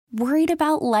Worried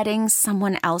about letting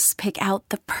someone else pick out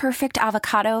the perfect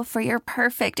avocado for your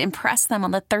perfect impress them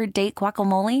on the third date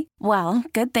guacamole? Well,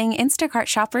 good thing Instacart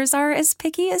shoppers are as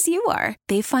picky as you are.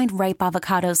 They find ripe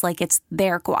avocados like it's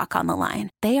their guac on the line.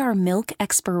 They are milk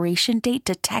expiration date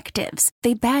detectives.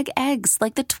 They bag eggs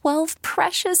like the 12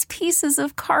 precious pieces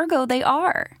of cargo they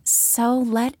are. So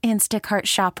let Instacart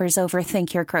shoppers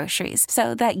overthink your groceries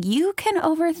so that you can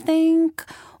overthink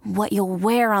what you'll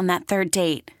wear on that third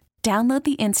date. Download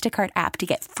the Instacart app to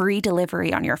get free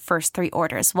delivery on your first 3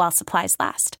 orders while supplies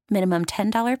last. Minimum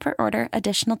 $10 per order.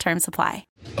 Additional terms apply.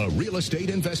 A real estate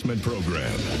investment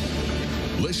program.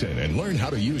 Listen and learn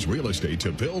how to use real estate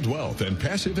to build wealth and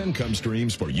passive income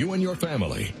streams for you and your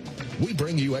family. We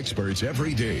bring you experts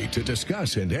every day to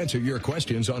discuss and answer your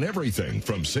questions on everything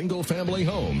from single-family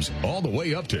homes all the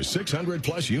way up to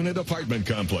 600-plus unit apartment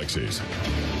complexes.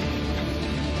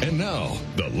 And now,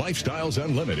 the Lifestyles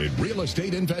Unlimited Real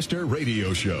Estate Investor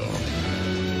Radio Show.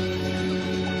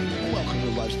 Welcome to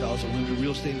the Lifestyles Unlimited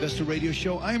Real Estate Investor Radio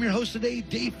Show. I am your host today,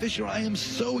 Dave Fisher. I am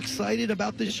so excited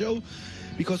about this show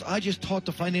because I just taught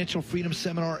the Financial Freedom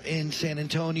Seminar in San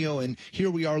Antonio, and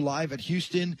here we are live at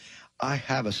Houston. I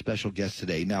have a special guest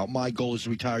today. Now, my goal is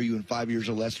to retire you in 5 years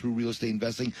or less through real estate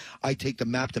investing. I take the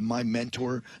map that my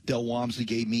mentor, Del Walmsley,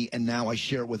 gave me, and now I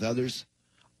share it with others.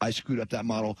 I screwed up that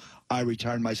model. I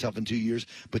retired myself in 2 years.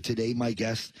 But today my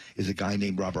guest is a guy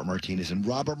named Robert Martinez. And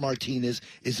Robert Martinez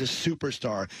is a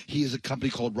superstar. He is a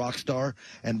company called Rockstar.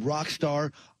 And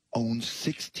Rockstar owns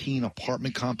 16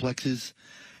 apartment complexes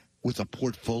with a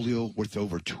portfolio worth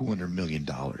over $200 million.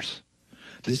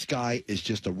 This guy is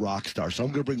just a rock star. So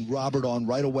I'm going to bring Robert on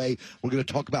right away. We're going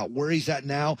to talk about where he's at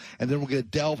now. And then we're going to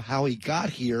delve how he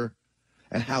got here.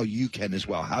 And how you can as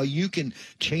well, how you can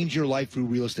change your life through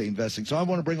real estate investing. So I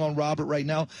want to bring on Robert right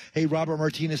now. Hey, Robert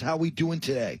Martinez, how are we doing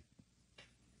today?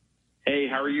 Hey,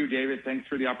 how are you, David? Thanks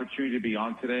for the opportunity to be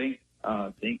on today.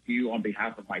 Thank you on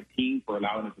behalf of my team for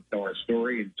allowing us to tell our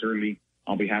story, and certainly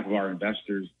on behalf of our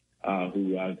investors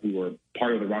who are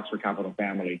part of the Rockstar Capital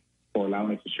family for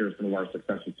allowing us to share some of our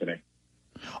successes today.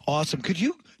 Awesome. Could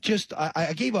you just,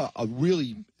 I gave a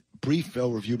really brief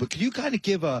overview, but could you kind of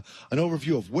give an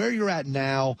overview of where you're at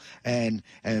now and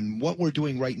what we're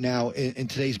doing right now in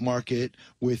today's market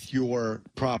with your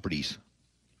properties?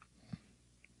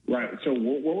 Right. So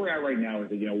where we're at right now is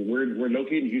that, we're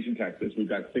located in Houston, Texas. We've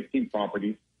got 16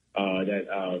 properties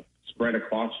that spread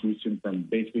across Houston from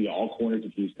basically all corners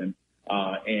of Houston,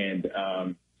 and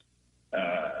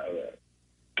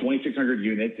 2,600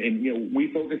 units. And,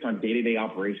 we focus on day-to-day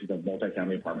operations of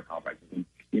multifamily apartment complexes. And,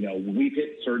 we've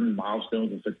hit certain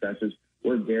milestones and successes.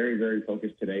 We're very, very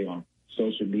focused today on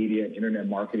social media, internet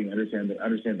marketing, understand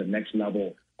the next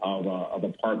level of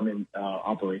apartment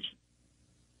operation.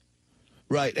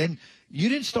 Right. And you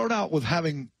didn't start out with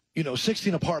having,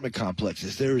 16 apartment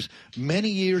complexes. There's many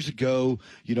years ago,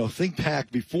 think back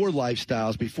before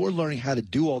Lifestyles, before learning how to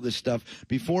do all this stuff,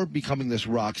 before becoming this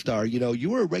rock star, you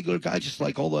were a regular guy just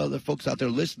like all the other folks out there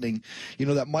listening,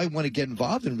 that might want to get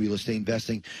involved in real estate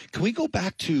investing. Can we go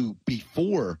back to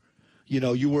before,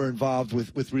 you were involved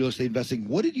with real estate investing?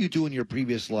 What did you do in your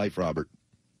previous life, Robert?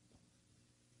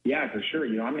 Yeah, for sure.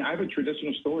 I have a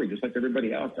traditional story just like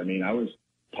everybody else. I was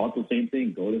taught the same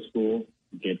thing: go to school,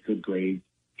 get good grades,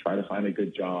 try to find a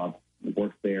good job,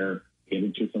 work there, get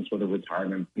into some sort of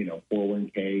retirement,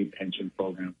 401k pension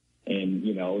program.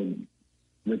 And,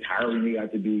 retiring, you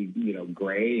got to be,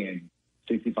 gray and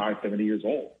 65, 70 years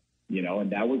old,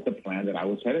 and that was the plan that I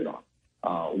was headed on.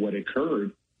 What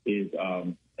occurred is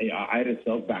I had a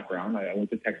sales background. I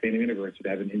went to Texas A&M University.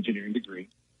 I have an engineering degree.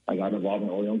 I got involved in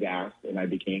oil and gas, and I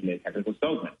became a technical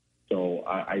salesman. So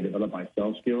I developed my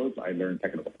sales skills. I learned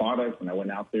technical products, and I went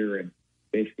out there and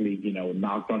basically,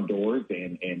 knocked on doors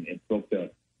and spoke to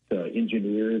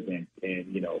engineers and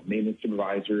maintenance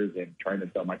supervisors and trying to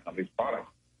sell my company's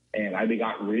products. And I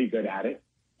got really good at it.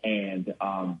 And,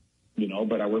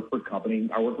 but I work for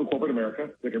corporate America,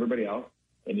 like everybody else.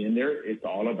 And in there, it's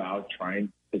all about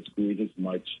trying to squeeze as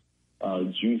much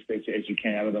juice as you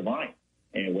can out of the vine.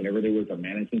 And whenever there was a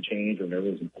management change or whenever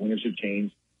there was an ownership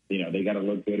change, they got to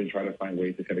look good and try to find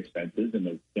ways to cut expenses. And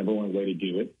the number one way to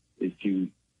do it is to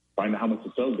find out how much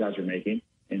the sales guys are making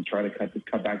and try to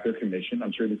cut back their commission.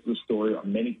 I'm sure this is a story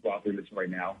many people out there listening right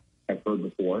now have heard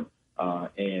before.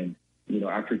 And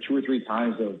after 2 or 3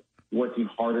 times of working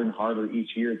harder and harder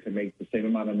each year to make the same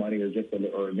amount of money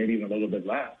or maybe even a little bit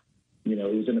less, it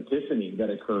was an epiphany that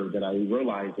occurred that I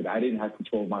realized that I didn't have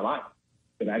control of my life,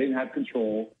 that I didn't have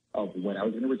control of when I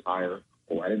was going to retire,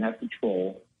 or I didn't have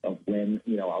control of when,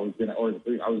 I was going to, or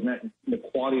I was not the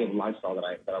quality of lifestyle that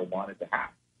I wanted to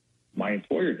have. My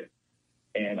employer did.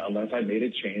 And unless I made a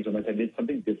change, unless I did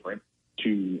something different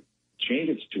to change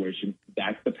the situation,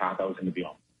 that's the path I was going to be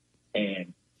on.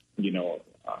 And,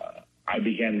 I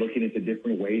began looking into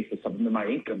different ways to supplement my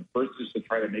income. First, just to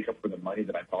try to make up for the money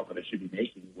that I thought that I should be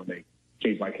making when they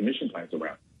changed my commission plans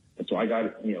around. And so I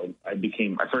started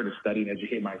studying,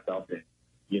 educate myself in,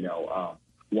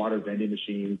 water vending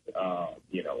machines,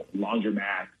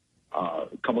 laundromats, a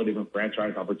couple of different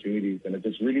franchise opportunities. And it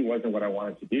just really wasn't what I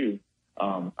wanted to do.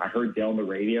 I heard Dale on the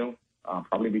radio,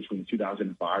 probably between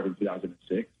 2005 and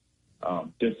 2006.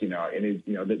 This is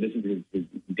his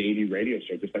daily radio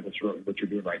show, just like what you're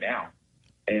doing right now.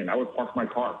 And I would park my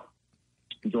car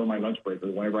during my lunch break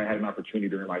or whenever I had an opportunity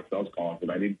during my sales calls. If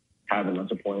I didn't have a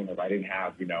lunch appointment, if I didn't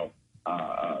have,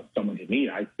 someone to meet,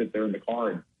 I'd sit there in the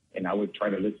car and I would try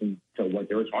to listen to what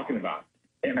they were talking about.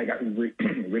 And I got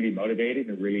really motivated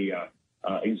and really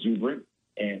exuberant.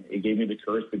 And it gave me the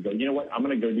courage to go, you know what, I'm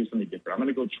going to go do something different. I'm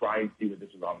going to go try and see what this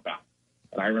is all about.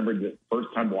 And I remember the first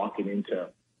time walking into,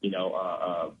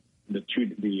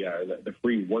 the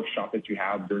free workshop that you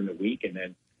have during the week, and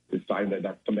then decided that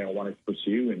that's something I wanted to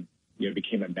pursue, and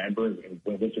became a member and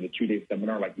went to the 2-day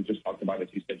seminar like you just talked about, as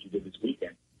you said you did this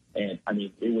weekend. And I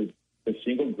mean, it was the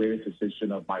single greatest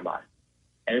decision of my life.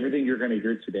 Everything you're going to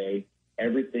hear today,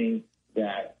 everything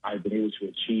that I've been able to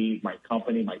achieve, my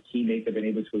company, my teammates have been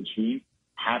able to achieve,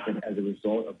 happened as a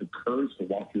result of the courage to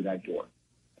walk through that door.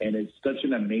 And it's such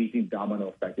an amazing domino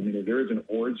effect. I mean, if there is an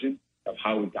origin of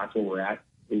how we got to where we're at,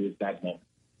 it was that moment.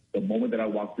 The moment that I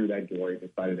walked through that door, I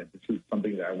decided that this is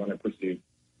something that I want to pursue.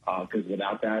 Because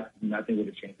without that, nothing would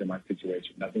have changed in my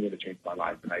situation. Nothing would have changed my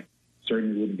life. And I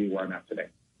certainly wouldn't be where I'm at today.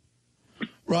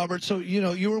 Robert, so,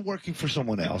 you were working for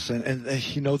someone else, and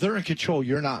they're in control.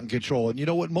 You're not in control. And you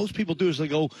know what most people do is they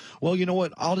go, well, you know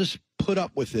what, I'll just put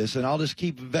up with this, and I'll just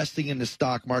keep investing in the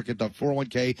stock market, the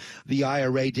 401k, the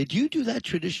IRA. Did you do that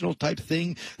traditional type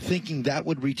thing, thinking that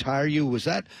would retire you?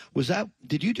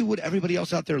 Did you do what everybody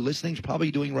else out there listening is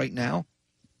probably doing right now?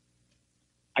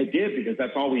 I did, because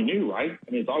that's all we knew, right?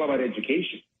 I mean, it's all about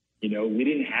education. We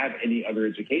didn't have any other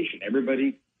education.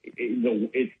 Everybody,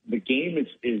 the game is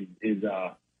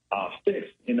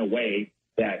fixed in a way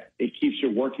that it keeps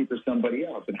you working for somebody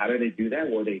else. And how do they do that?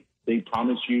 Well, they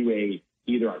promise you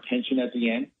either a pension at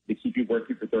the end to keep you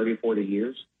working for 30 or 40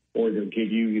 years, or they'll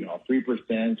give you,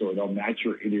 3%, or they'll match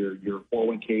your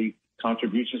 401k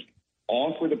contributions,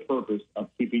 all for the purpose of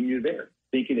keeping you there,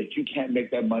 thinking that you can't make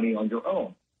that money on your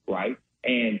own, right?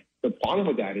 And the problem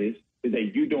with that is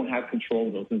that you don't have control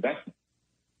of those investments.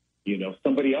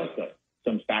 Somebody else does.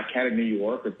 Some fat cat in New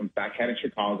York or some fat cat in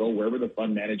Chicago, wherever the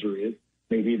fund manager is.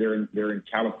 Maybe they're in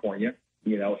California,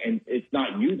 and it's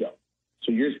not you, though.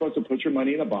 So you're supposed to put your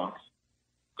money in a box,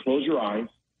 close your eyes,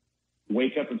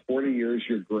 wake up in 40 years,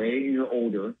 you're gray and you're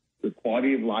older, your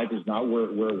quality of life is not where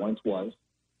it once was,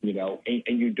 and all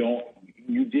you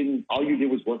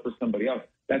did was work for somebody else.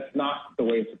 That's not the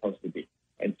way it's supposed to be.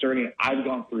 And certainly I've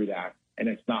gone through that, and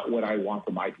it's not what I want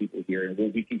for my people here. And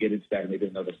we can get into that in maybe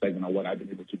another segment on what I've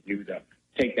been able to do to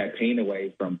take that pain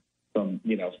away from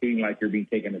feeling like you're being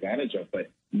taken advantage of. But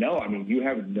no, I mean, you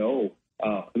have no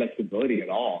flexibility at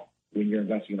all when you're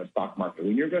investing in the stock market.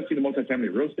 When you're investing in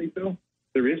multifamily real estate, though,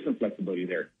 there is some flexibility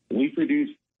there. We produce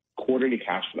quarterly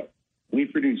cash flow. We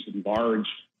produce large,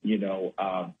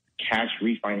 cash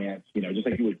refinance, just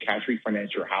like you would cash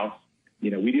refinance your house. We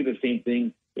do the same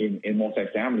thing in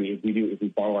multifamily if we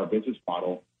follow our business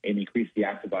model and increase the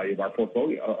asset value of our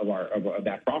portfolio of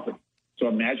that property. So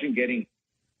imagine getting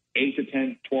 8 to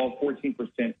 10, 12,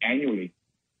 14% annually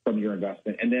from your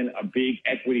investment, and then a big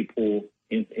equity pool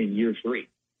in year 3.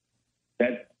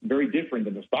 That's very different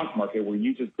than the stock market, where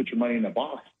you just put your money in a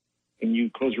box and you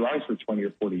close your eyes for 20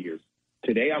 or 40 years.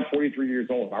 Today, I'm 43 years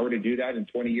old. If I were to do that in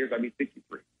 20 years, I'd be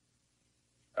 63.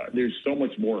 There's so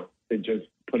much more than just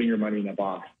putting your money in a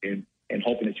box and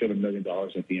hoping that you have $1 million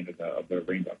at the end of the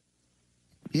rainbow.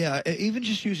 Yeah, even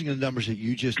just using the numbers that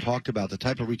you just talked about, the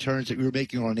type of returns that you were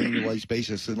making on an annualized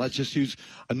basis, and let's just use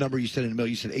a number you said in a million,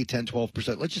 you said 8, 10,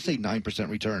 12%. Let's just say 9%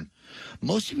 return.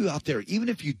 Most of you out there, even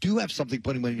if you do have something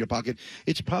putting money in your pocket,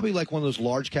 it's probably like one of those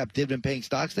large cap dividend paying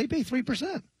stocks. They pay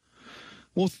 3%.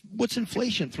 Well, what's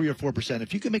inflation, 3 or 4%?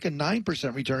 If you can make a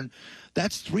 9% return,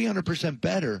 that's 300%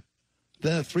 better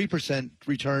than a 3%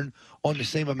 return on the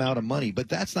same amount of money. But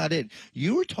that's not it.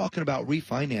 You were talking about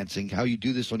refinancing, how you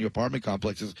do this on your apartment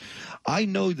complexes. I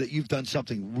know that you've done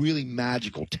something really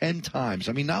magical 10 times.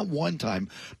 I mean, not one time,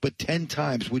 but 10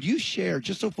 times. Would you share,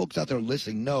 just so folks out there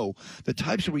listening know, the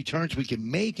types of returns we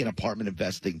can make in apartment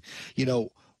investing?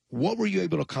 What were you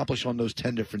able to accomplish on those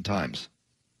 10 different times?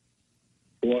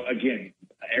 Well, again,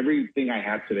 everything I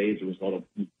have today is a result of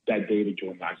that David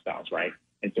Jordan lifestyles, right?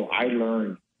 And so I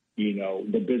learned,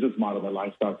 the business model that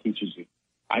Lifestyle teaches you.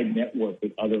 I networked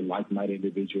with other like-minded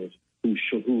individuals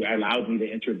who allowed me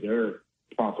to enter their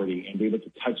property and be able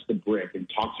to touch the brick and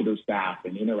talk to their staff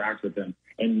and interact with them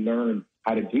and learn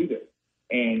how to do this.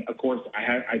 And of course,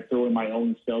 I throw in my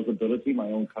own sales ability, my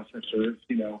own customer service,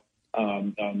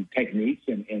 techniques,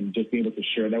 and just being able to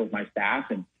share that with my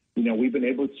staff. And we've been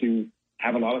able to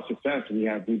have a lot of success.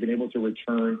 We've been able to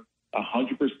return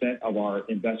 100% of our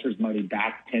investors' money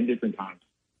back 10 different times.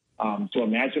 So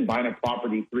imagine buying a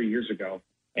property 3 years ago,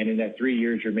 and in that 3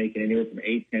 years, you're making anywhere from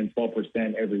 8, 10,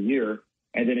 12% every year.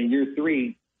 And then in year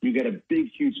 3, you get a big,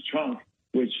 huge chunk,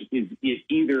 which is it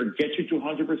either gets you to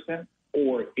 100%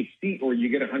 or exceed, or you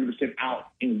get 100%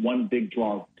 out in one big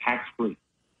draw, tax-free.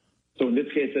 So in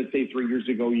this case, let's say 3 years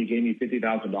ago, you gave me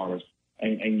 $50,000,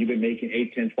 and you've been making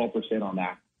 8, 10, 12% on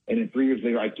that. And then 3 years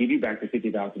later, I give you back the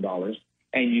 $50,000,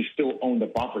 and you still own the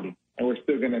property, and we're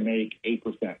still going to make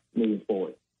 8% moving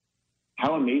forward.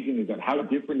 How amazing is that? How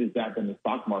different is that than the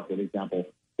stock market example,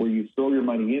 where you throw your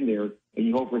money in there and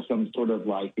you hope for some sort of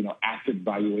asset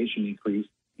valuation increase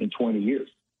in 20 years?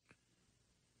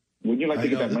 Wouldn't you like to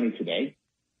get that money today?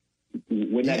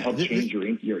 Wouldn't that help change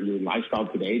your lifestyle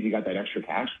today if you got that extra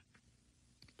cash?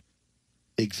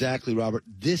 Exactly, Robert.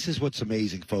 This is what's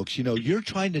amazing, folks. You're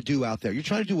trying to do out there. You're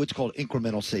trying to do what's called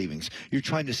incremental savings. You're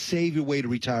trying to save your way to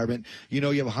retirement. You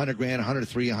have $100,000,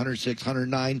 $103,000, $106,000,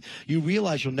 $109,000. You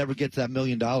realize you'll never get to that $1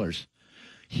 million.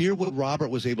 Hear what Robert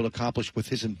was able to accomplish with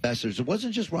his investors. It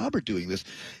wasn't just Robert doing this.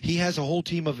 He has a whole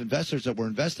team of investors that were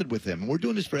invested with him. And we're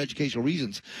doing this for educational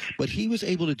reasons. But he was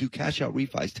able to do cash-out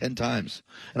refis 10 times.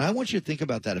 And I want you to think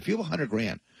about that. If you have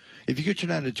 $100,000, if you could turn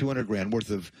that into $200,000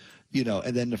 worth of,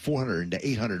 and then the 400 to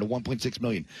 800 to 1.6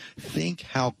 million, think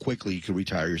how quickly you could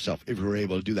retire yourself if you were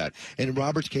able to do that. And in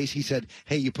Robert's case, he said,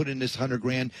 hey, you put in this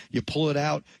 $100,000, you pull it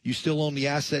out, you still own the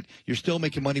asset, you're still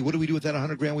making money. What do we do with that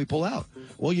 $100,000 we pull out?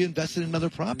 Well, you invest in another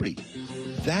property.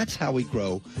 That's how we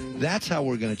grow. That's how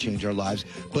we're going to change our lives.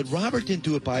 But Robert didn't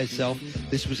do it by himself.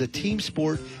 This was a team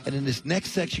sport. And in this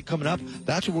next section coming up,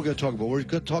 that's what we're going to talk about. We're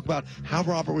going to talk about how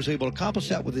Robert was able to accomplish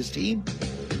that with his team.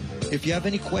 If you have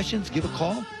any questions, give a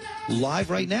call. Live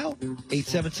right now,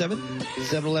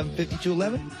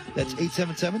 877-711-5211. That's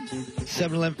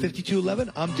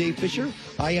 877-711-5211. I'm Dave Fisher.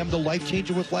 I am the Life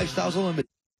Changer with Lifestyles Unlimited.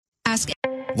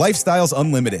 Lifestyles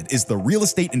Unlimited is the real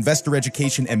estate investor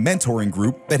education and mentoring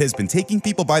group that has been taking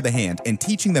people by the hand and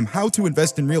teaching them how to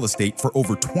invest in real estate for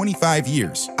over 25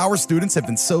 years. Our students have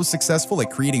been so successful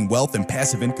at creating wealth and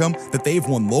passive income that they've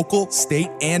won local, state,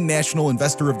 and national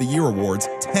Investor of the Year awards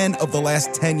 10 of the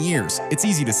last 10 years. It's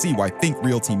easy to see why Think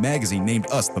Realty magazine named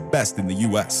us the best in the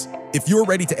U.S. If you're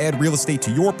ready to add real estate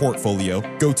to your portfolio,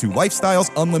 go to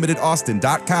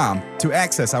lifestylesunlimitedaustin.com to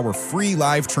access our free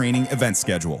live training event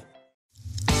schedule.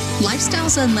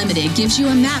 Lifestyles Unlimited gives you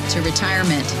a map to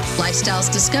retirement.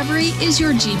 Lifestyles Discovery is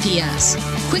your GPS.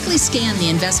 Quickly scan the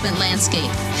investment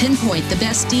landscape, pinpoint the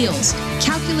best deals,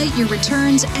 calculate your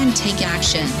returns, and take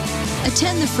action.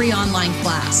 Attend the free online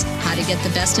class, How to Get the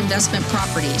Best Investment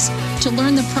Properties, to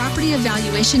learn the property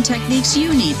evaluation techniques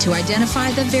you need to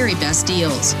identify the very best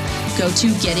deals. Go to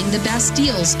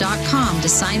gettingthebestdeals.com to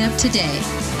sign up today.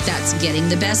 That's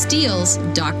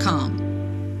gettingthebestdeals.com.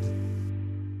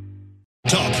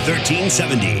 Talk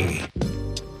 1370.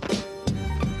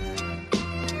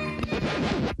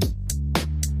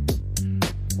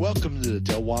 Welcome to the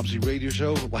Del Walmsley Radio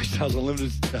Show, Lifestyles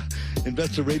Unlimited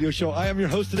Investor Radio Show. I am your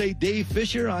host today, Dave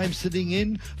Fisher. I'm sitting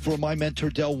in for my mentor,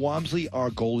 Del Walmsley.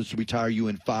 Our goal is to retire you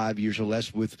in 5 years or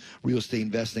less with real estate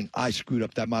investing. I screwed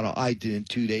up that model. I did in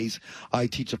 2 days. I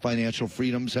teach a financial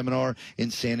freedom seminar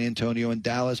in San Antonio and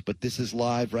Dallas, but this is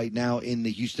live right now in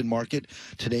the Houston market.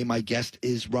 Today, my guest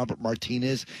is Robert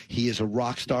Martinez. He is a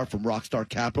rock star from Rockstar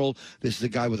Capital. This is a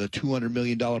guy with a $200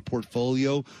 million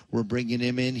portfolio. We're bringing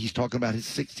him in. He's talking about his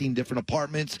 16 different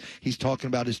apartments. He's talking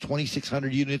about his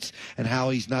 2,600 units and how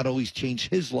he's not always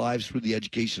changed his lives through the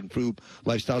education through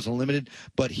Lifestyles Unlimited,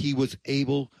 but he was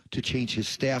able to change his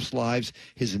staff's lives,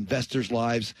 his investors'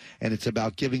 lives, and it's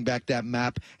about giving back that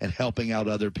map and helping out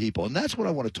other people. And that's what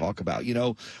I want to talk about.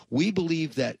 We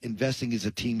believe that investing is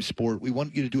a team sport. We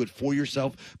want you to do it for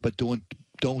yourself, but don't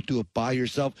do it by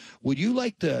yourself. Would you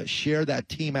like to share that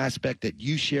team aspect that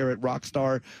you share at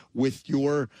Rockstar with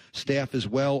your staff as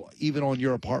well, even on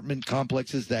your apartment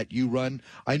complexes that you run?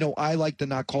 I know I like to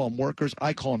not call them workers.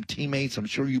 I call them teammates. I'm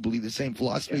sure you believe the same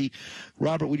philosophy.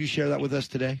 Robert, would you share that with us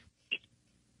today?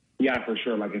 Yeah, for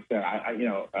sure. Like I said, I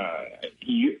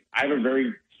have a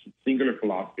very singular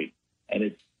philosophy, and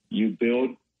it's you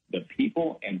build the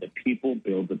people and the people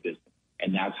build the business.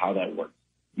 And that's how that works.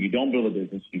 You don't build a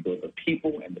business, you build the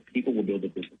people, and the people will build a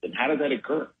business. And how does that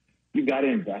occur? You've got to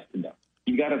invest in them.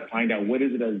 You got to find out what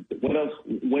is it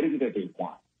that they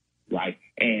want, right?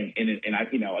 And I,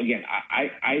 you know, again,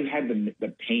 I had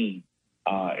the pain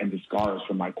and the scars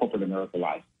from my corporate America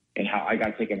life and how I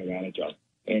got taken advantage of.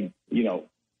 And, you know,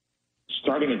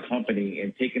 starting a company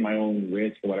and taking my own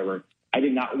risk or whatever, I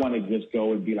did not want to just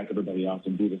go and be like everybody else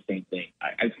and do the same thing.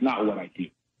 It's not what I do,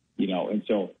 you know. And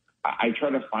so I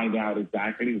try to find out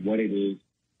exactly what it is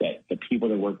that the people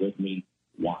that work with me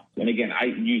want. And again,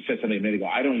 you said something a minute ago.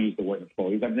 I don't use the word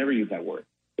employees. I've never used that word.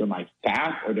 They're my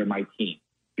staff or they're my team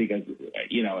because,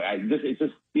 you know,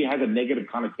 it has a negative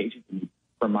connotation to me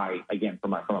from my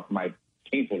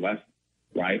painful lesson.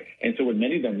 Right. And so with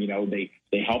many of them, you know, they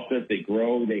helped us, they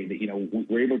grow, they you know,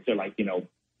 we're able to, like, you know,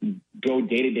 go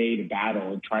day to day to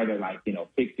battle and try to, like, you know,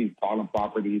 fix these problem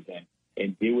properties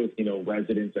and deal with, you know,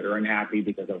 residents that are unhappy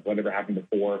because of whatever happened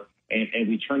before. And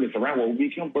we turn this around. Well, we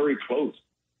become very close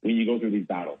when you go through these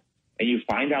battles and you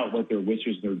find out what their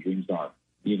wishes and their dreams are,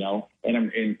 you know,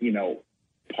 and you know,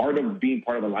 part of being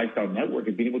part of a lifestyle network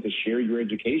is being able to share your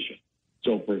education.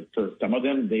 So for some of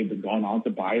them, they've gone on to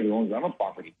buy their own rental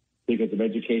property because of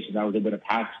education I was able to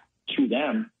pass to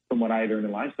them from what I had earned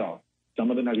in lifestyle. Some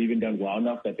of them have even done well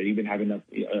enough that they even have enough,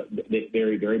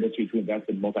 they're able to invest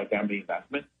in multifamily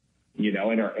investment, you know,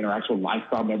 and are actual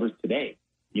lifestyle members today.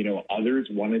 You know, others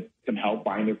wanted some help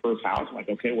buying their first house. I'm like,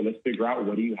 okay, well, let's figure out,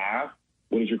 what do you have?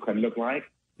 What does your credit look like?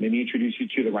 Let me introduce you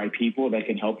to the right people that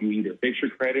can help you either fix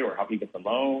your credit or help you get the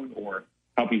loan or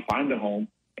help you find a home.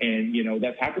 And, you know,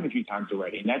 that's happened a few times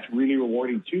already. And that's really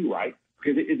rewarding too, right?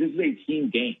 Because this is a team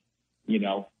game, you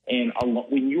know, and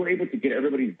when you're able to get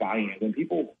everybody's buy-in, when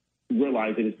people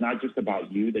realize that it's not just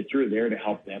about you, that you're there to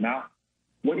help them out,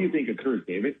 what do you think occurs,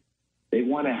 David? They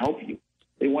want to help you.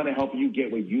 They want to help you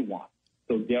get what you want.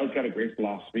 So Dale's got a great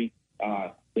philosophy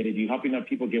that if you help enough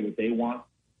people get what they want,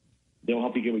 they'll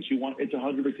help you get what you want. It's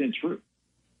 100% true,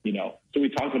 you know. So we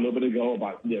talked a little bit ago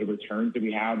about the returns that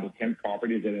we have, the 10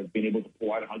 properties that have been able to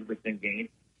pull out 100% gain.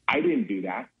 I didn't do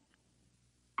that.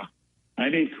 I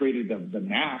may have created the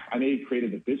map. I may have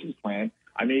created the business plan.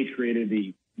 I may have created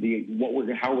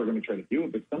how we're going to try to do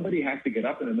it. But somebody has to get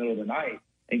up in the middle of the night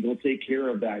and go take care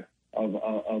of that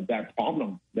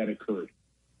problem that occurred.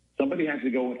 Somebody has to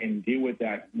go and deal with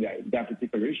that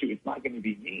particular issue. It's not going to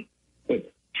be me.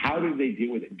 But how do they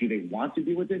deal with it? Do they want to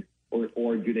deal with it,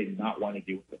 or do they not want to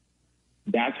deal with it?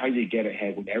 That's how you get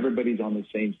ahead, when everybody's on the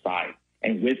same side.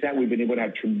 And with that, we've been able to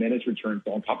have tremendous returns.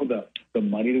 So on top of the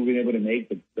money that we've been able to make,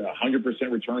 the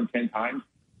 100% return 10 times,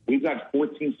 we've got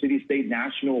 14 city, state,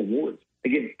 national awards.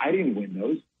 Again, I didn't win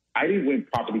those. I didn't win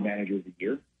Property Manager of the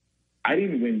Year. I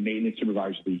didn't win Maintenance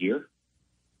Supervisor of the Year.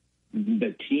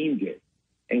 The team did.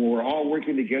 And we're all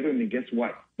working together, and then guess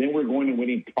what? Then we're going to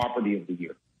winning Property of the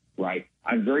Year, right?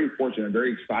 I'm very fortunate. I'm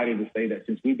very excited to say that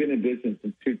since we've been in business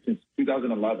since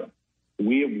 2011,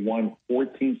 we have won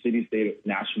 14 city, state,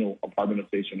 national apartment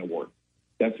association awards.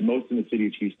 That's most in the city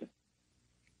of Houston.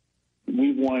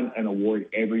 We've won an award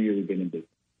every year we've been in business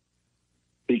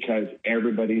because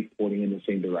everybody's pointing in the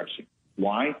same direction.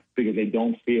 Why? Because they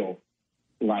don't feel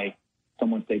like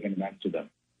someone's taking advantage of them.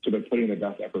 So they're putting their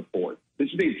best effort forward. This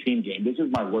is a team game. This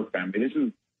is my work family. This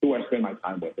is who I spend my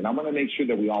time with. And I'm going to make sure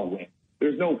that we all win.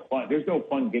 There's no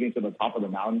fun getting to the top of the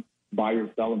mountain by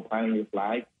yourself and planting your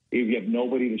flag if you have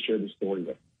nobody to share the story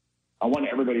with. I want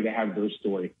everybody to have their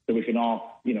story so we can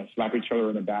all, you know, slap each other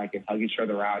in the back and hug each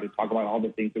other out and talk about all the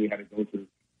things that we had to go through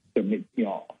to, you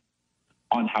know,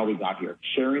 on how we got here.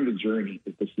 Sharing the journey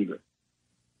is the secret.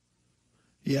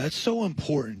 Yeah, it's so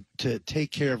important to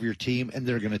take care of your team, and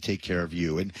they're going to take care of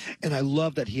you. And I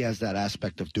love that he has that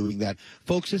aspect of doing that.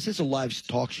 Folks, this is a live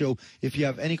talk show. If you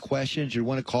have any questions, you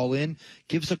want to call in,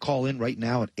 give us a call in right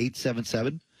now at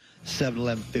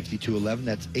 877-711-5211.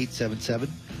 That's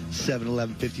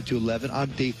 877-711-5211.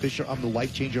 I'm Dave Fisher. I'm the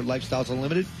Life Changer Lifestyles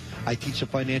Unlimited. I teach a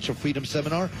financial freedom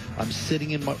seminar. I'm sitting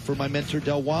in for my mentor,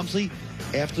 Del Walmsley.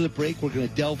 After the break, we're going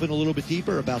to delve in a little bit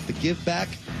deeper about the give back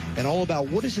and all about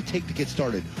what does it take to get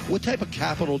started. What type of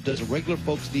capital does regular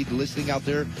folks need listening out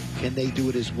there? Can they do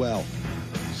it as well?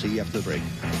 See you after the break.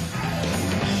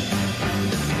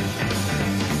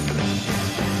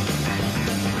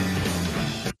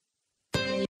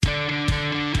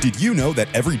 Did you know that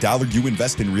every dollar you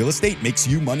invest in real estate makes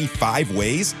you money 5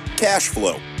 ways? Cash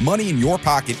flow, money in your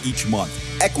pocket each month.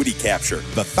 Equity capture,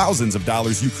 the thousands of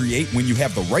dollars you create when you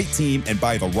have the right team and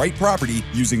buy the right property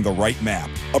using the right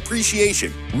map.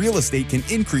 Appreciation, real estate can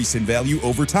increase in value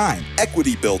over time.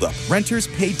 Equity buildup, renters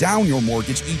pay down your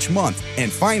mortgage each month.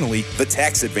 And finally, the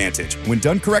tax advantage. When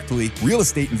done correctly, real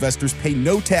estate investors pay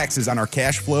no taxes on our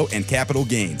cash flow and capital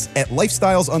gains. At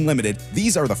Lifestyles Unlimited,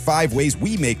 these are the 5 ways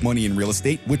we make money in real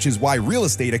estate, which is why real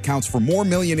estate accounts for more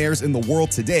millionaires in the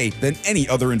world today than any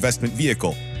other investment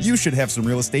vehicle. You should have some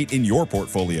real estate in your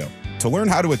portfolio. To learn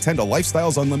how to attend a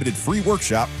Lifestyles Unlimited free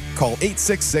workshop, call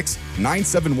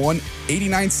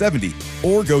 866-971-8970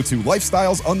 or go to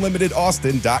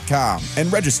lifestylesunlimitedaustin.com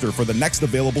and register for the next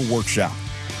available workshop.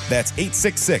 That's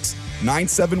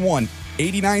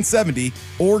 866-971-8970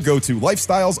 or go to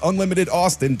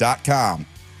lifestylesunlimitedaustin.com.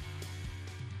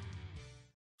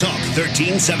 Talk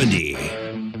 1370.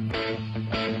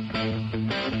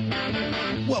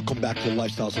 Welcome back to the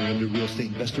Lifestyles Unlimited Real Estate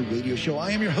Investor Radio Show.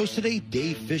 I am your host today,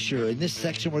 Dave Fisher. In this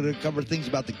section, we're going to cover things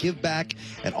about the give back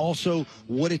and also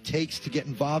what it takes to get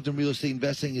involved in real estate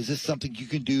investing. Is this something you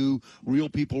can do? Real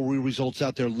people, real results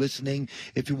out there listening.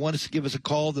 If you want us to give us a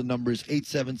call, the number is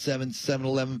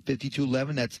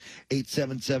 877-711-5211. That's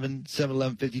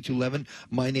 877-711-5211.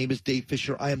 My name is Dave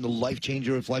Fisher. I am the life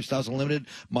changer of Lifestyles Unlimited.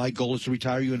 My goal is to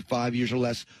retire you in 5 years or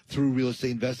less through real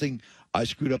estate investing. I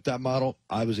screwed up that model.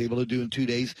 I was able to do in 2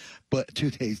 days,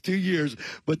 2 years.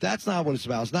 But that's not what it's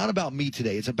about. It's not about me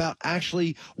today. It's about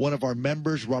actually one of our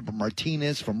members, Robert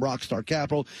Martinez from Rockstar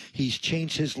Capital. He's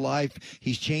changed his life.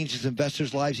 He's changed his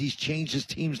investors' lives. He's changed his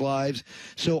team's lives.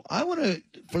 So I want to,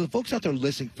 for the folks out there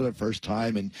listening for the first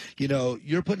time, and, you know,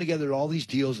 you're putting together all these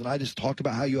deals, and I just talked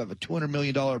about how you have a $200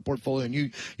 million portfolio, and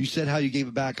you said how you gave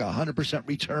it back 100%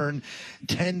 return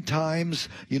 10 times,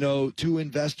 you know, to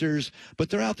investors. But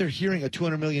they're out there hearing a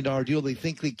 $200 million deal. They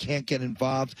think they can't get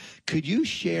involved. Could you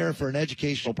share, for an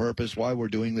educational purpose, why we're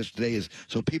doing this today is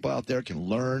so people out there can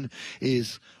learn,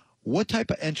 is what type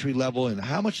of entry level and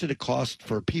how much did it cost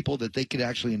for people that they could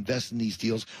actually invest in these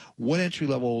deals? What entry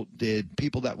level did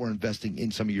people that were investing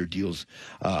in some of your deals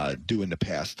do in the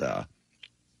past,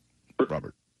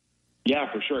 Robert?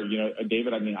 Yeah, for sure. You know,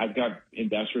 David, I mean, I've got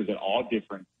investors at all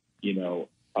different, you know,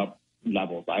 up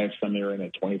levels. I have some that are in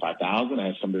at 25,000. I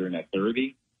have some that are in at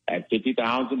 30, at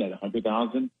 50,000, at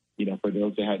 100,000. You know, for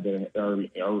those that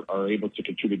are able to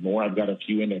contribute more, I've got a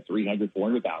few in at 300,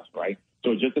 400,000, right?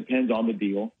 So it just depends on the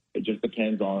deal. It just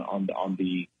depends on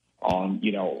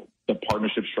you know, the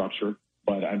partnership structure.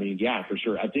 But I mean, yeah, for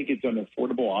sure. I think it's an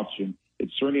affordable option.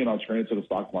 It's certainly an alternative to the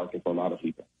stock market for a lot of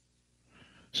people.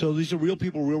 So these are real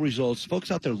people, real results.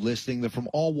 Folks out there listening, they're from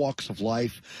all walks of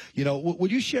life. You know,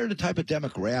 would you share the type of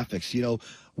demographics? You know,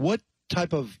 what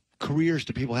type of careers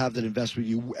do people have that invest with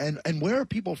you, and where are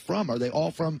people from? Are they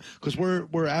all from? Because we're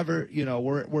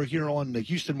here on the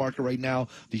Houston market right now,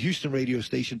 the Houston radio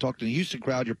station, talk to the Houston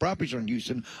crowd. Your properties are in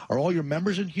Houston. Are all your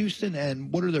members in Houston,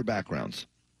 and what are their backgrounds?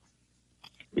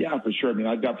 Yeah, for sure. I mean,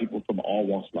 I've got people from all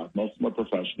walks of life. Most of them are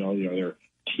professional. You know, they're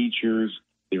teachers,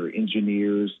 they're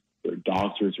engineers, they're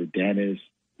doctors or dentists.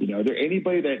 You know, they're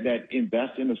anybody that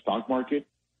invests in the stock market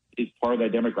is part of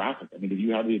that demographic. I mean, if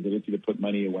you have the ability to put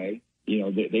money away, you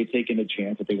know, they've taken a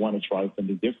chance that they want to try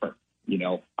something different. You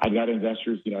know, I've got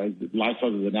investors, you know,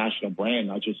 Lifestyles is a national brand,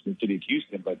 not just in the city of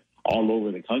Houston, but all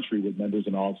over the country with members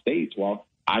in all states. Well,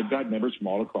 I've got members from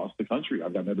all across the country.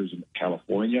 I've got members in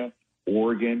California,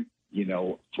 Oregon, you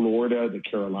know, Florida, the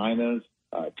Carolinas,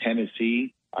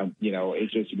 Tennessee, you know,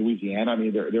 it's just Louisiana. I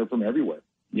mean, they're from everywhere.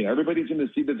 You know, everybody's in the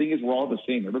same. The thing is, we're all the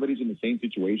same. Everybody's in the same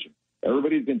situation.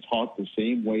 Everybody's been taught the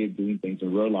same way of doing things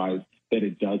and realize that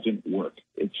it doesn't work.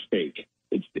 It's fake.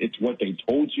 It's what they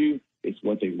told you. It's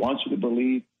what they want you to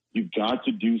believe. You've got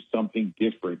to do something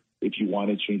different if you want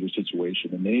to change your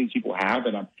situation. And many people have,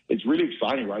 and it's really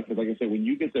exciting, right? Because, like I said, when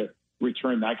you get to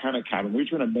return that kind of capital, we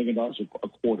return $1 million a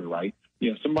quarter, right?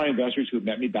 You know, some of my investors who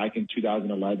met me back in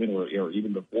 2011 or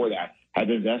even before that have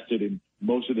invested in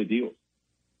most of the deals.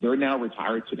 They're now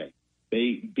retired today.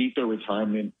 They beat their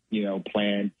retirement, you know,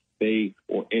 plan. They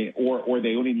or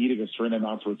they only needed a certain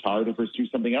amount to retire to pursue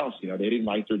something else. You know, they didn't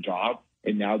like their job,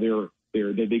 and now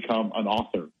they become an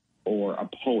author or a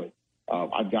poet.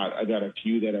 I've got a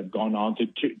few that have gone on to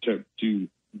do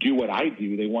what I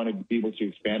do. They want to be able to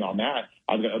expand on that.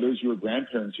 I've got others who are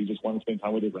grandparents who just want to spend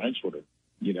time with their grandchildren.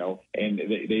 You know, and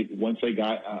they once they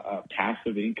got a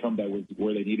passive income that was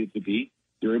where they needed to be,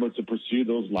 they're able to pursue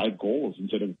those life goals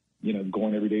instead of, you know,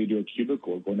 going every day to a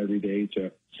cubicle, going every day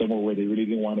to somewhere where they really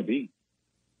didn't want to be.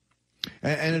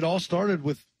 And it all started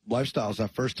with Lifestyles,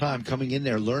 that first time coming in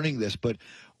there, learning this. But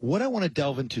What I want to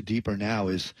delve into deeper now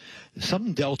is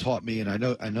something Del taught me, and I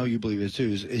know you believe it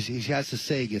too. Is he has to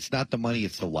say it's not the money,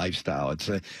 it's the lifestyle.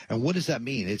 And what does that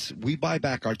mean? It's we buy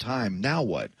back our time. Now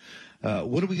what?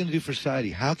 What are we going to do for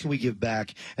society? How can we give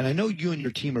back? And I know you and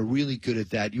your team are really good at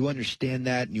that. You understand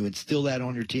that, and you instill that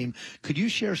on your team. Could you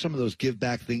share some of those give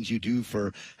back things you do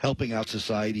for helping out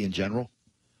society in general?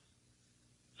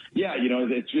 Yeah,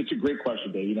 it's a great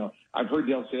question, Dave. I've heard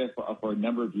Dale say it for a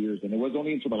number of years, and it was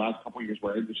only until the last couple of years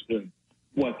where I understood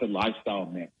what the lifestyle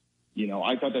meant.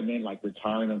 I thought that meant like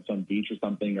retiring on some beach or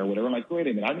something or whatever. I'm like, wait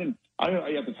a minute. At the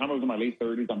time I was in my late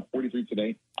 30s. I'm 43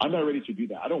 today. I'm not ready to do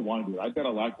that. I don't want to do it. I've got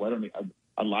a life where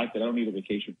a life that I don't need a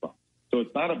vacation from. So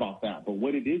it's not about that. But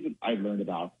what it is that I've learned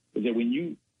about is that when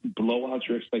you blow out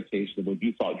your expectations of what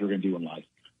you thought you were going to do in life,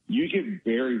 you get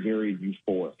very, very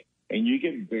euphoric, and you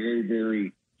get very,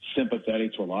 very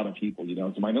sympathetic to a lot of people.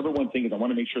 So my number one thing is I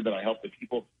want to make sure that I help the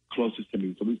people closest to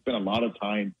me. So we spend a lot of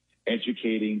time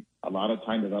educating, a lot of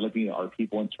time developing our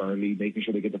people internally, making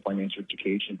sure they get the financial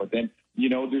education. But then,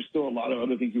 there's still a lot of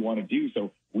other things we want to do. So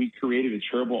we created a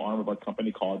charitable arm of our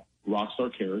company called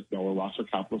Rockstar Cares, or Rockstar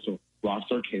Capital, so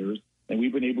Rockstar Cares. And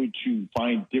we've been able to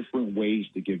find different ways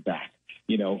to give back,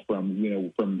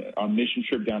 from a mission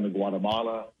trip down to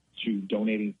Guatemala to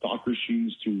donating soccer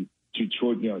shoes to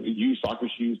used soccer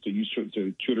shoes to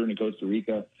children in Costa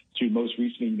Rica to most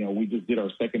recently, we just did our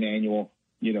second annual,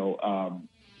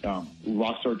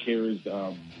 Rockstar Cares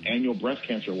annual breast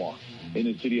cancer walk in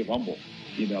the city of Humboldt.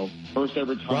 First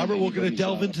ever time. Robert, we're going to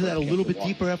delve into that a little bit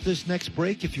deeper after this next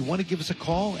break. If you want to give us a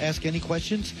call, ask any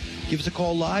questions, give us a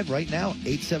call live right now,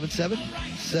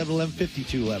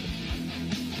 877-711-5211.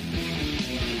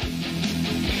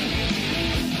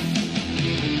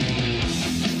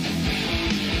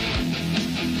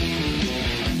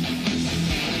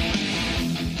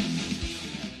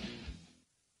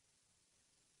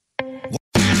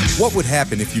 What would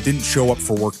happen if you didn't show up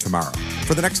for work tomorrow?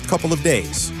 For the next couple of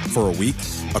days? For a week?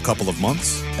 A couple of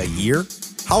months? A year?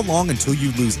 How long until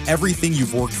you lose everything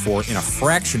you've worked for in a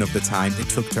fraction of the time it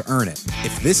took to earn it?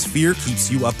 If this fear keeps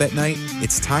you up at night,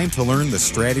 it's time to learn the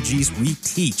strategies we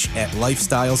teach at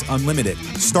Lifestyles Unlimited.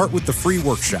 Start with the free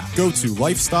workshop. Go to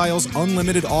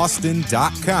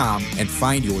lifestylesunlimitedaustin.com and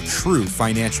find your true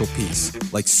financial peace,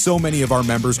 like so many of our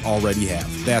members already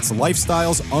have. That's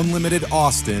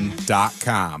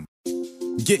lifestylesunlimitedaustin.com.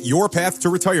 Get your path to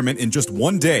retirement in just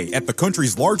one day at the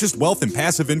country's largest wealth and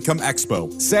passive income expo,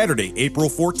 Saturday, April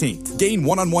 14th. Gain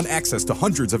one-on-one access to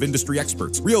hundreds of industry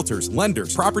experts, realtors,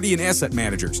 lenders, property and asset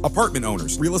managers, apartment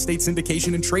owners, real estate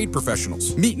syndication and trade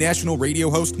professionals. Meet national radio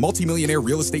host, multimillionaire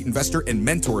real estate investor, and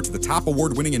mentor to the top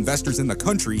award-winning investors in the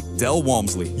country, Del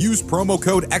Walmsley. Use promo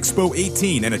code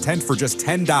EXPO18 and attend for just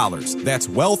 $10. That's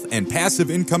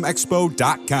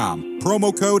wealthandpassiveincomeexpo.com.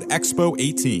 Promo code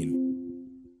EXPO18.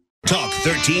 Talk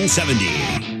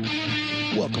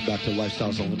 1370. Welcome back to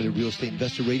Lifestyles Unlimited Real Estate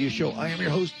Investor Radio Show. I am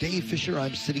your host, Dave Fisher.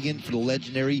 I'm sitting in for the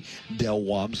legendary Del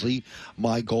Walmsley.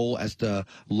 My goal as the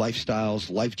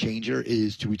Lifestyles Life Changer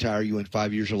is to retire you in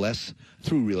 5 years or less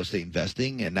through real estate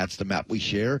investing, and that's the map we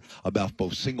share about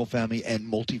both single-family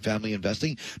and multifamily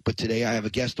investing. But today I have a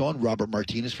guest on, Robert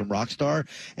Martinez from Rockstar,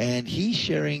 and he's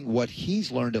sharing what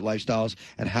he's learned at Lifestyles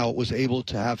and how it was able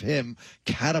to have him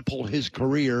catapult his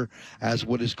career as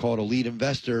what is called a lead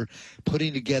investor,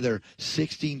 putting together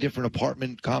 16 different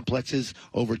apartment complexes,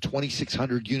 over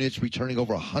 2,600 units, returning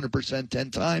over 100%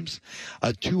 10 times,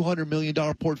 a $200 million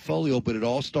portfolio. But it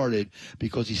all started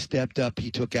because he stepped up, he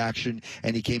took action,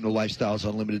 and he came to Lifestyles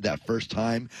Unlimited that first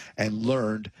time and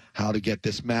learned how to get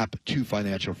this map to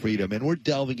financial freedom. And we're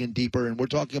delving in deeper, and we're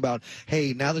talking about,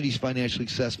 hey, now that he's financially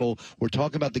successful, we're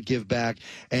talking about the give back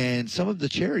and some of the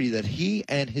charity that he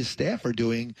and his staff are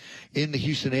doing in the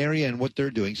Houston area and what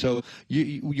they're doing. So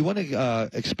you want to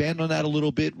expand on that a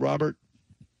little bit, Robert?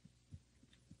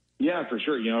 Yeah, for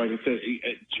sure. Like I said,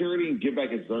 charity and give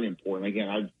back is very important.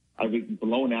 Again, I've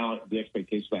blown out the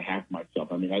expectations I have for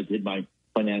myself. I mean, I did my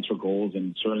financial goals,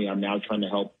 and certainly I'm now trying to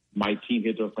help my team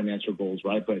hit their financial goals,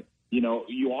 right? But,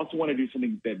 you also want to do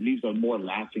something that leaves a more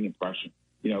lasting impression.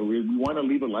 We want to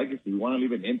leave a legacy. We want to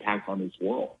leave an impact on this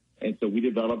world. And so we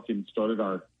developed and started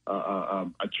our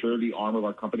a charity arm of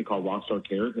our company called Rockstar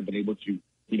Cares, and been able to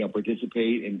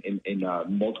participate in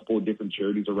multiple different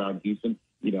charities around Houston.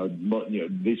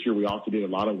 This year we also did a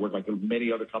lot of work, like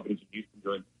many other companies in Houston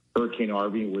during Hurricane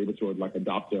Harvey, and we're able to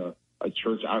adopt a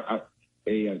church out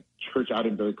in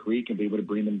Bear Creek and be able to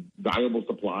bring them valuable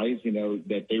supplies,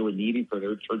 that they were needing for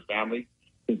their church family,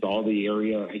 since all the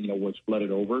area, was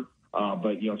flooded over.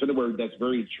 But something where that's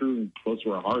very true and close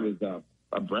to our heart is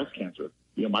breast cancer.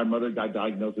 My mother got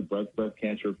diagnosed with breast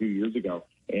cancer a few years ago,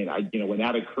 and when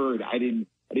that occurred, I didn't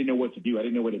I didn't know what to do. I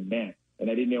didn't know what it meant. And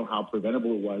I didn't know how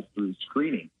preventable it was through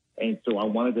screening. And so I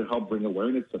wanted to help bring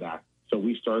awareness to that. So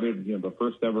we started, the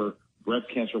first ever breast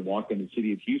cancer walk in the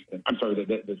city of Houston. I'm sorry,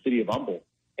 the city of Humboldt.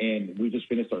 And we just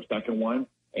finished our second one.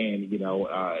 And,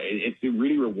 it's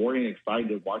really rewarding and exciting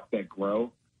to watch that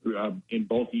grow. In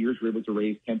both years, we were able to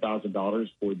raise $10,000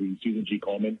 for the Susan G.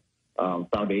 Komen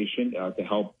Foundation to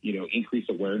help, increase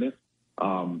awareness.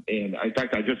 And in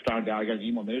fact, I just found out, I got an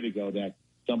email a minute ago that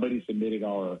somebody submitted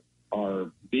our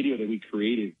video that we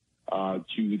created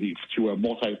to a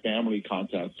multifamily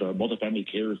contest or a multifamily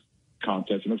cares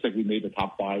contest. It looks like we made the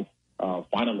top 5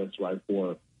 finalists, right,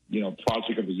 for,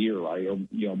 project of the year, right, or,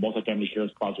 multifamily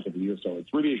cares project of the year. So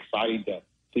it's really exciting to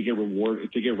get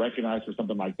rewarded, to get recognized for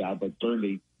something like that. But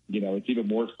certainly, it's even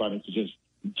more exciting to just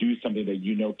do something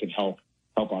that can help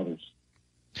others.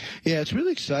 Yeah, it's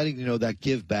really exciting, that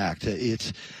give back.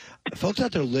 It's folks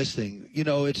out there listening,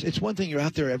 it's one thing you're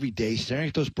out there every day staring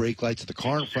at those brake lights, the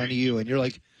car in front of you, and you're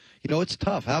like, it's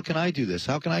tough. How can I do this?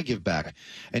 How can I give back?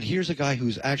 And here's a guy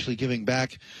who's actually giving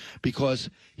back because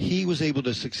he was able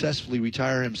to successfully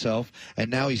retire himself, and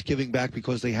now he's giving back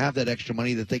because they have that extra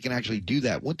money that they can actually do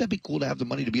that. Wouldn't that be cool to have the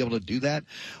money to be able to do that?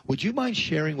 Would you mind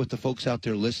sharing with the folks out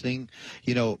there listening,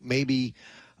 maybe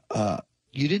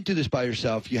you didn't do this by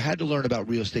yourself. You had to learn about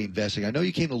real estate investing. I know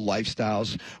you came to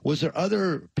Lifestyles. Was there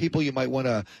other people you might want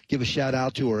to give a shout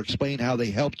out to or explain how they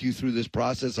helped you through this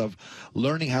process of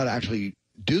learning how to actually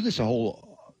do this, a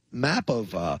whole map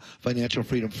of financial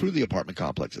freedom through the apartment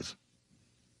complexes?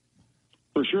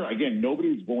 For sure. Again,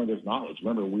 nobody's born with this knowledge.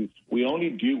 Remember, we only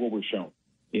do what we're shown.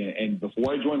 And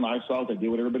before I joined Lifestyles, I did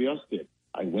what everybody else did.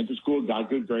 I went to school, got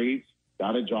good grades,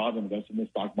 got a job, invested in the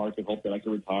stock market, hoped that I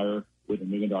could retire with $1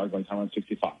 million by the time I'm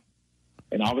 65.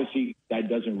 And obviously, that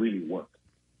doesn't really work.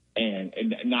 And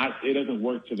it doesn't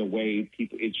work to the way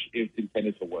it's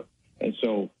intended to work. And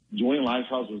so joining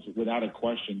Lifestyles was, without a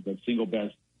question, the single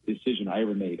best decision I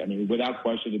ever made. I mean, without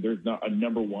question, if there's not a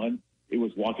number one, it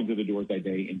was walking through the doors that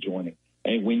day and joining.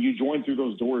 And when you join through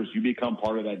those doors, you become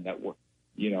part of that network,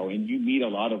 and you meet a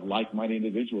lot of like-minded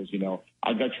individuals.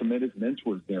 I've got tremendous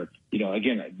mentors there.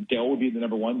 Again, Dale would be the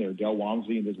number one there, Dale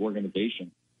Walmsley and his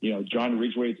organization. John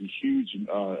Ridgway is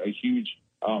a huge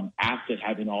asset,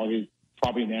 having all his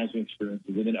property management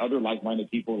experiences. And then other like-minded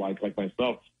people like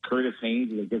myself. Curtis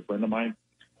Haynes is a good friend of mine.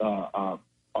 He's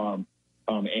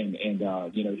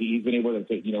been able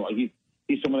to,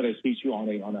 he's someone that I speak to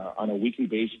on a weekly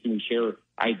basis, and we share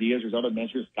ideas. There's other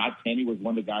mentors. Scott Tenney was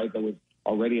one of the guys that was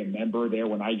already a member there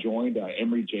when I joined.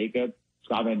 Emery Jacob,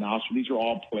 Scott Van Nostrum. These are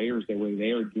all players that were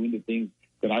there doing the things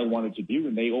that I wanted to do,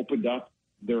 and they opened up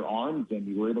their arms, and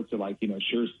we were able to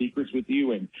share secrets with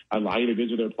you and allow you to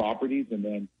visit their properties, and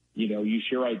then you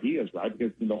share ideas, right?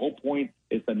 Because the whole point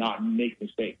is to not make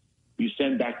mistakes. You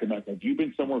send back the map. If you've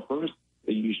been somewhere first,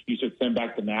 then you should send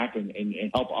back the map and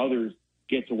help others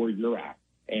get to where you're at.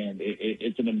 And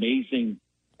it's an amazing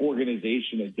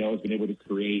organization that Dell has been able to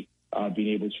create, being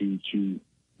able to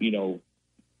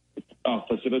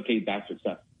facilitate that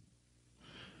success.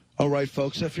 All right,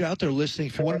 folks, if you're out there listening,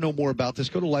 if you want to know more about this,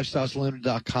 go to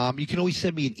lifestylesunlimited.com. You can always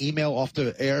send me an email off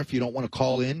the air if you don't want to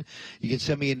call in. You can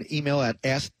send me an email at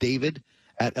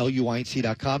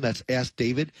askdavid@luinc.com. That's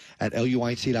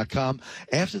askdavid@luinc.com.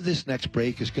 After this next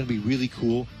break, it's going to be really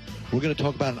cool. We're going to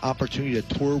talk about an opportunity to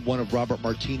tour one of Robert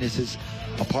Martinez's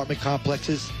apartment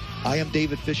complexes. I am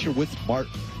David Fisher with Robert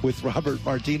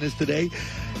Martinez today.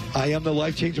 I am the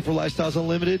life changer for Lifestyles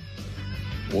Unlimited.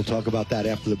 We'll talk about that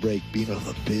after the break, being able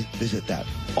to visit that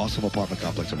awesome apartment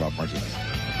complex of Robert Martinez.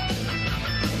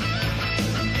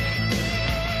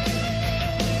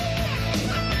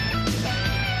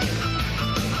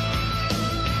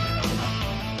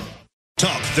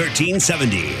 Talk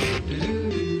 1370.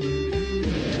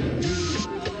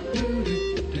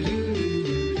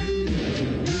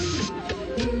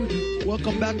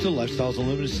 Welcome back to Lifestyles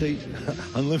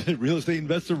Unlimited Real Estate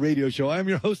Investor Radio Show. I'm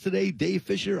your host today, Dave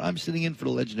Fisher. I'm sitting in for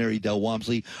the legendary Del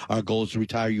Walmsley. Our goal is to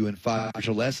retire you in 5 years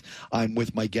or less. I'm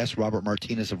with my guest, Robert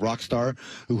Martinez of Rockstar,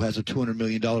 who has a $200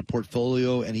 million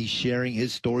portfolio, and he's sharing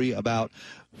his story about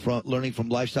learning from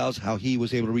Lifestyles, how he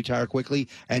was able to retire quickly,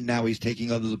 and now he's taking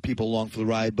other people along for the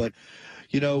ride. But,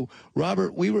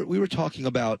 Robert, we were talking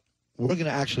about, we're going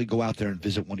to actually go out there and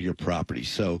visit one of your properties.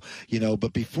 So,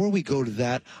 but before we go to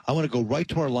that, I want to go right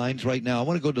to our lines right now. I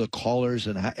want to go to the callers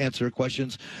and answer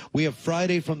questions. We have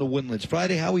Friday from the Woodlands.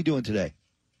 Friday, how are we doing today?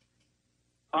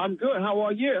 I'm good. How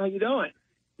are you? How you doing?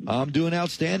 I'm doing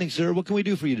outstanding, sir. What can we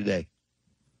do for you today?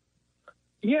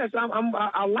 Yes,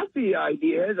 I like the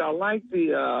ideas. I like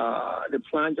the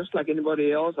plan, just like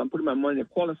anybody else. I'm putting my money in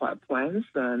qualified plans,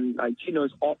 and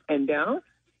it's up and down.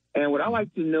 And what I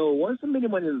like to know, what's the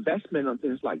minimum investment on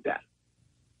things like that?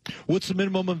 What's the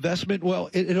minimum investment? Well,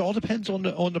 it all depends on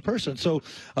the person. So,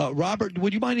 Robert,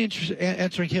 would you mind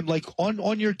answering him? Like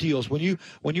on your deals, when you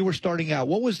were starting out,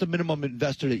 what was the minimum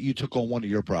investor that you took on one of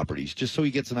your properties? Just so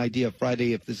he gets an idea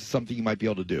Friday if this is something you might be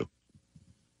able to do.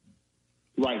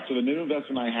 Right. So the minimum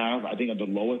investment I have, I think, at the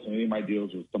lowest in any of my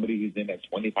deals was somebody who's in at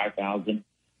 $25,000.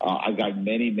 I've got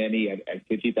many at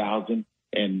 $50,000,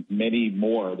 and many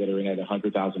more that are in at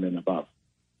 $100,000 and above.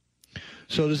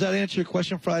 So does that answer your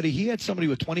question, Friday? He had somebody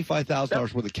with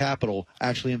 $25,000 worth of capital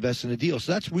actually invest in a deal.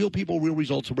 So that's real people, real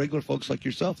results, of regular folks like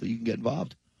yourself that you can get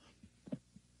involved.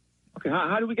 Okay,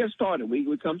 how do we get started?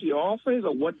 We come to your office,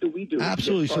 or what do we do?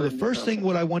 Absolutely. So the first thing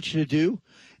what I want you to do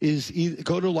is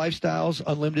go to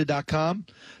lifestylesunlimited.com.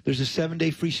 There's a 7-day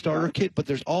free starter kit, but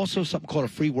there's also something called a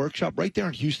free workshop right there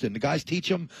in Houston. The guys teach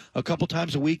them a couple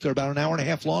times a week. They're about an hour and a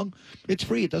half long. It's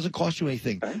free. It doesn't cost you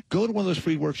anything. Okay. Go to one of those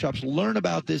free workshops, learn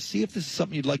about this, see if this is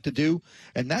something you'd like to do,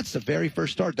 and that's the very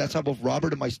first start. That's how both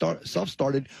Robert and myself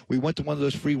started. We went to one of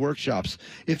those free workshops.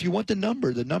 If you want the number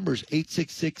is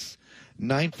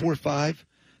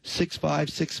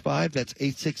 866-945-6565. That's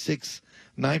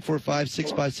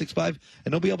 866-945-6565.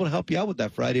 And they'll be able to help you out with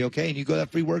that Friday, okay? And you go to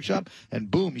that free workshop,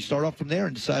 and boom, you start off from there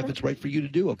and decide if it's right for you to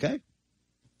do, okay?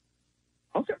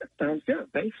 Okay, sounds good.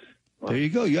 Thanks. There you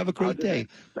go. You have a great day.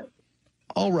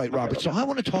 All right, Robert. So I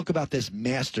want to talk about this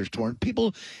Masters Tour. And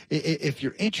people, if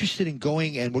you're interested in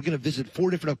going, and we're going to visit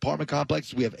 4 different apartment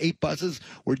complexes. We have 8 buses.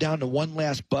 We're down to one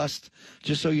last bus.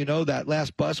 Just so you know, that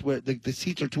last bus, where the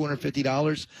seats are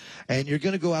 $250. And you're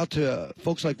going to go out to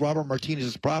folks like Robert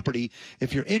Martinez's property.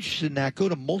 If you're interested in that, go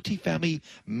to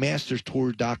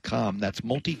multifamilymasterstour.com. That's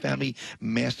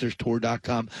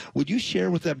multifamilymasterstour.com. Would you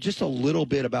share with them just a little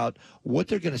bit about what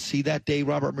they're going to see that day,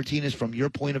 Robert Martinez, from your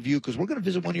point of view? Because we're going to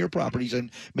visit one of your properties and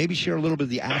maybe share a little bit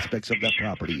of the aspects of that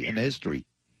property and the history.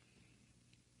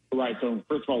 Right. So,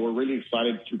 first of all, we're really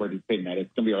excited to participate in that.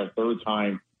 It's going to be our 3rd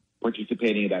time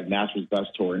participating in that Masters Bus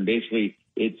Tour. And basically,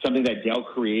 it's something that Dale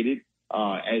created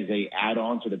as a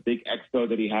add-on to the big expo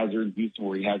that he has here in Houston,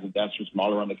 where he has investors from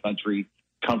all around the country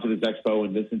come to this expo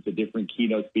and listen to different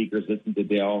keynote speakers, listen to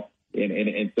Dale.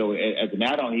 And so, as an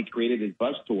add-on, he created his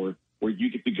bus tour where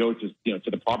you get to go to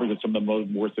the properties of some of the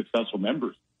more successful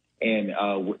members. And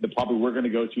the property we're going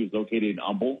to go to is located in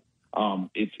Humble.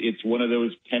 It's one of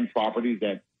those 10 properties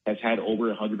that has had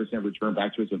over 100% return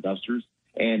back to its investors.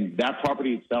 And that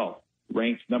property itself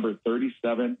ranks number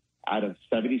 37 out of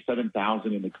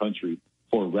 77,000 in the country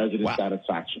for resident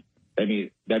satisfaction. I mean,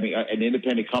 an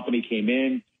independent company came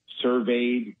in,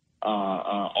 surveyed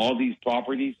all these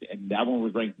properties, and that one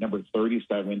was ranked number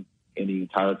 37 in the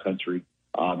entire country,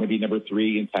 maybe number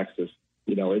 3 in Texas.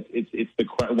 You know, it's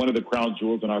one of the crown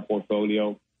jewels in our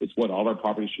portfolio. It's what all our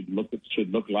properties should look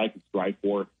like and strive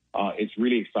for. It's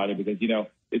really exciting because,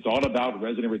 it's all about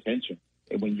resident retention.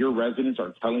 And when your residents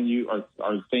are telling you, are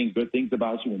saying good things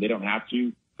about you when they don't have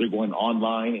to, they're going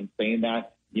online and saying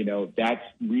that, that's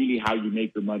really how you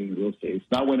make your money in real estate. It's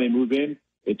not when they move in,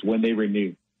 it's when they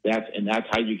renew. That's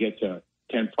how you get to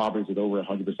 10 properties with over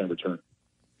 100% return.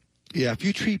 Yeah, if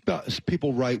you treat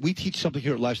people right, we teach something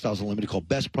here at Lifestyles Unlimited called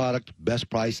Best Product, Best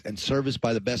Price, and Service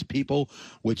by the Best People,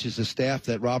 which is the staff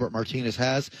that Robert Martinez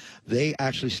has. They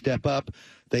actually step up,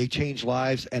 they change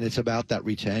lives, and it's about that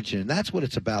retention. And that's what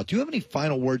it's about. Do you have any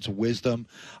final words of wisdom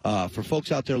for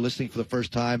folks out there listening for the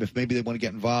first time, if maybe they want to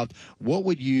get involved? What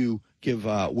would you give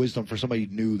wisdom for somebody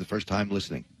new the first time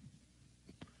listening?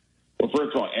 Well,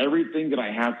 first of all, everything that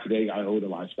I have today, I owe to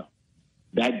Lifestyle.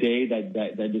 That day,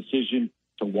 that decision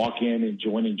to walk in and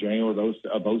join in January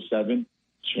of 07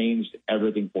 changed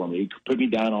everything for me. It put me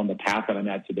down on the path that I'm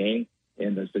at today,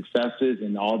 and the successes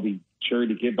and all the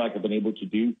charity give back I've been able to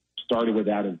do started with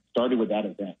that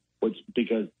event,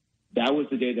 because that was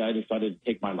the day that I decided to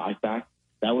take my life back.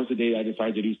 That was the day I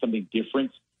decided to do something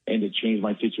different and to change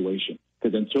my situation.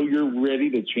 Because until you're ready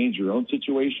to change your own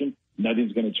situation,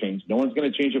 nothing's going to change. No one's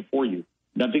going to change it for you.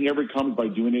 Nothing ever comes by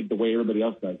doing it the way everybody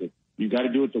else does it. You got to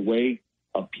do it the way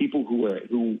of people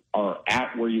who are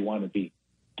at where you want to be.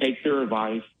 Take their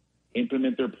advice,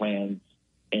 implement their plans,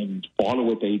 and follow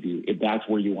what they do if that's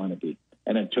where you want to be.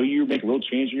 And until you make a little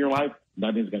change in your life,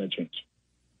 nothing's going to change.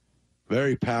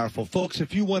 Very powerful. Folks,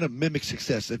 if you want to mimic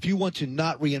success, if you want to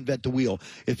not reinvent the wheel,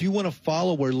 if you want to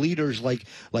follow where leaders like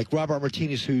Robert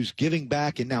Martinez, who's giving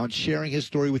back and now sharing his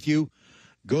story with you,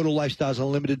 go to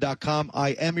lifestylesunlimited.com.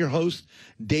 I am your host,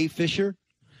 Dave Fisher.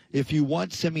 If you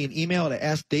want, send me an email to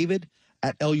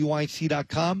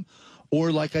askdavid@luinc.com.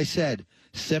 Or, like I said,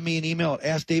 send me an email at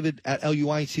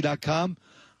askdavid@luinc.com.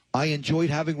 I enjoyed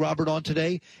having Robert on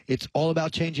today. It's all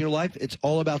about changing your life. It's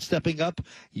all about stepping up.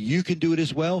 You can do it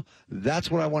as well. That's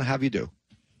what I want to have you do.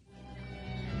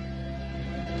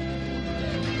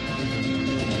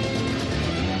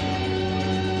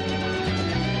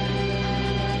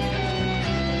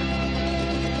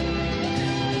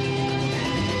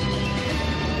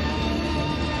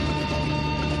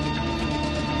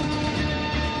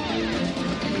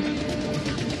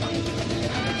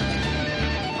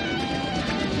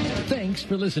 Thanks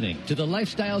for listening to the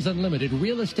Lifestyles Unlimited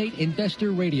Real Estate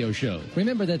Investor Radio Show.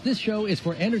 Remember that this show is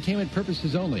for entertainment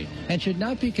purposes only and should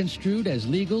not be construed as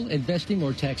legal, investing,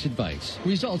 or tax advice.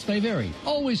 Results may vary.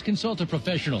 Always consult a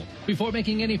professional before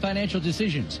making any financial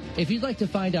decisions. If you'd like to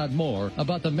find out more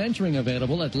about the mentoring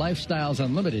available at Lifestyles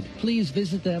Unlimited, please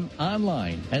visit them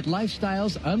online at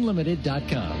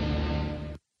lifestylesunlimited.com.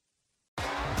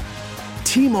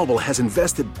 T-Mobile has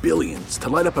invested billions to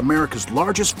light up America's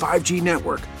largest 5G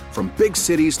network, from big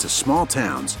cities to small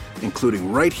towns,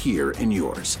 including right here in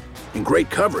yours. And great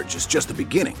coverage is just the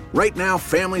beginning. Right now,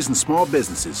 families and small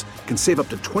businesses can save up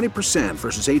to 20%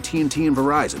 versus AT&T and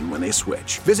Verizon when they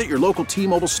switch. Visit your local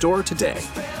T-Mobile store today.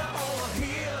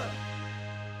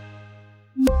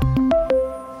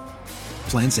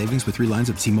 Plan savings with 3 lines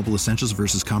of T-Mobile Essentials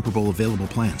versus comparable available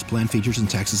plans. Plan features and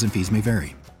taxes and fees may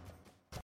vary.